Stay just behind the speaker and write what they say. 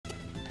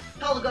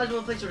hello guys,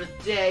 we're playing for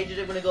today.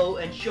 Today I'm gonna go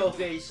and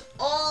showcase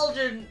all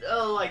the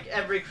like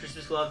every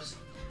Christmas gloves.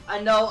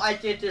 I know I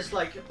did this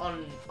like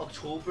on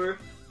October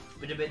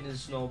with a bit in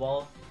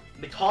Snowball,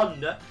 with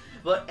Honda.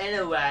 But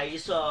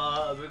anyways,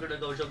 we're gonna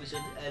go showcase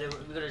it, and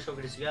we're gonna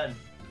showcase it again.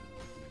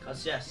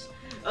 Cause yes.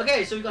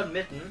 Okay, so we got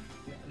Mitten.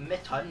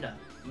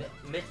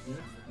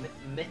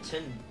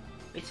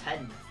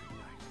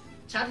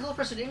 Tactical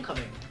person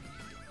incoming.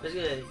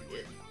 Basically,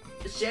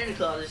 Santa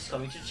Claus is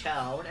coming to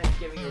town and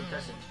giving you a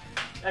present.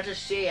 That's a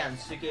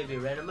chance to give you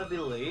a random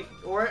ability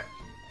or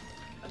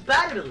a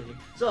bad ability.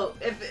 So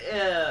if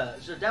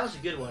so that was a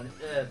good one.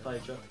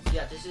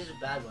 Yeah, this is a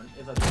bad one.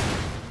 If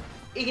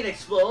it can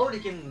explode,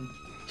 it can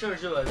turn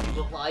into a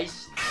people of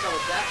ice, stuff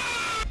like that.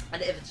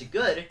 And if it's a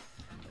good,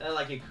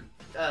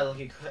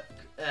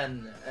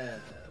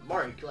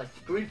 mark, like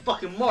the green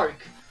fucking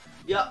mark,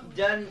 yeah,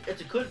 then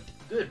it's a good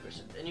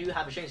person, and you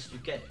have a chance to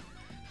get it.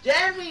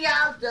 Then we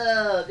have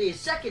the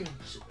second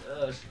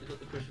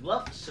Christmas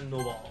glove,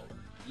 Snowball.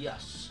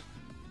 Yes,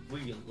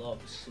 we love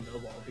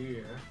Snowball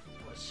here.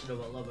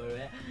 Snowball lover,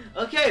 eh?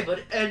 Okay, but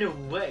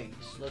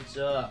anyways, let's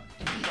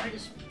try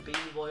this baby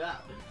boy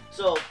out.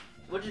 So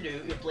what you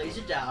do, you place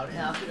it down, and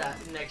after that,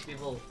 the next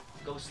people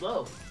go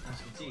slow, as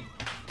you can see.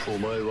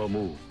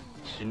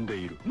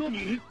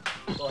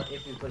 But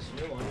if you place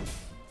a new one,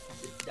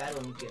 that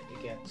one gets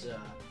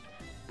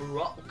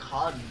broken.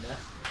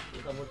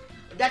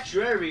 That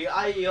Cherry,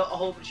 I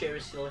hope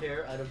Cherry's still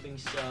here. I don't think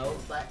so,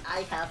 but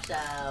I hope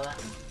so.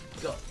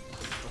 Go.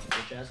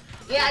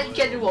 Yeah, you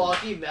can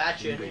walk.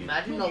 Imagine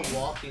not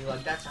walking,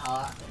 like that's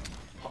hot.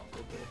 Hot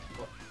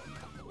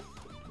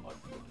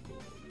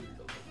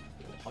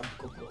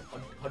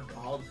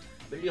cocoa.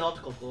 Really hot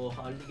cocoa.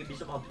 I'll give me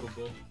some hot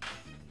cocoa.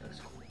 That's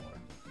cool.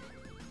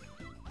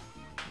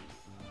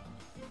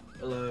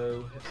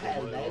 Hello.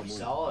 Hello,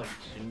 son.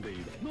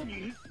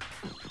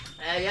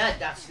 Yeah,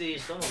 that's the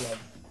summer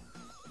glove.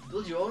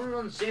 Build your own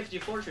run safety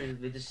fortress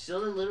with a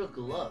silly little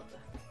glove.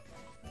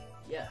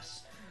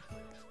 Yes.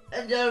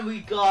 And then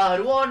we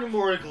got one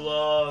more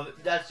glove.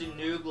 That's a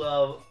new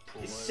glove.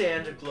 It's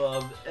Santa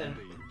glove. And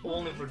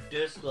only for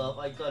this glove,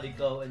 I gotta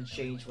go and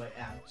change my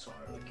avatar,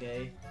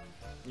 okay?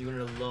 You're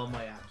gonna love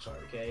my avatar,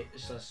 okay?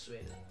 It's so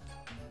sweet.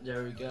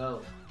 There we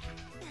go.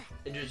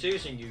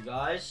 Introducing you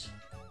guys.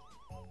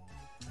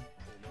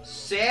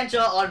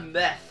 Santa on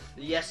meth.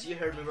 Yes, you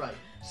heard me right.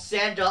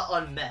 Santa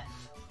on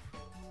meth.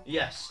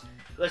 Yes.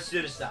 Let's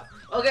do this now.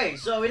 Okay,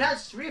 so it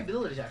has 3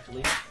 abilities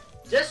actually.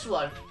 This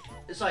one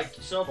is like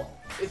Snowball.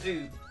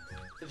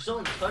 If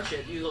someone touch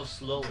it, you go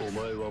slowly.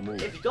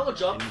 If you double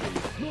jump, and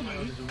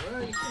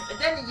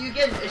then you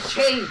get a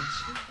change.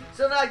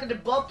 So now I got the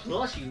bump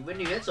plus you when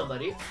you hit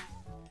somebody.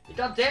 It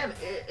does damage.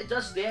 It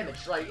does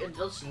damage. Like it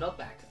does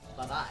knockback.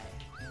 Bye bye.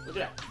 Look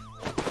at that.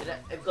 And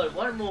I've got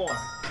one more.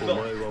 Go.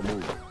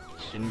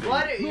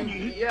 Why do you?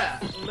 Yeah.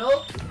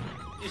 Milk.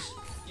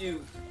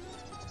 You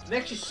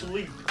makes you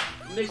sleep.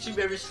 Makes you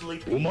very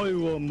sleepy. Let's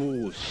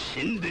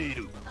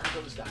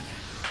go this guy.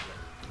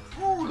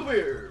 Ooh, come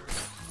here.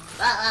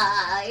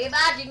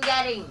 Imagine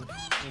getting.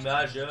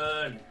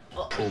 Imagine.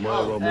 Oh,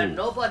 and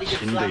nobody gets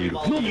slapped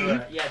while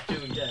you're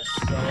doing this.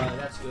 So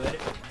that's good.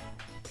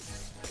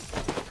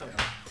 Come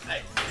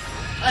here.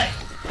 Hey.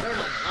 You're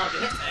not allowed to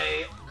hit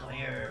me. Come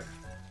here.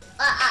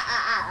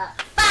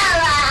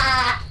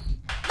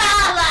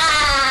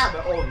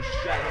 Oh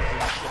shit.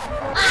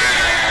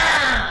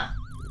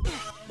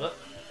 But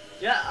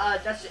yeah,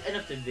 that's the end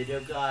of the video,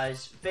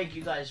 guys. Thank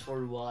you guys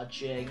for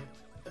watching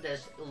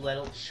this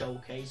little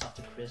showcase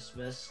after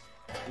Christmas.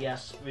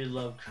 Yes, we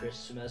love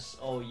Christmas.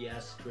 Oh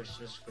yes,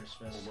 Christmas.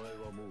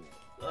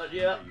 But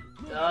yeah,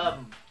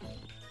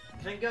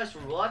 thank you guys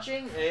for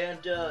watching,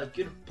 and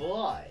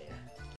goodbye.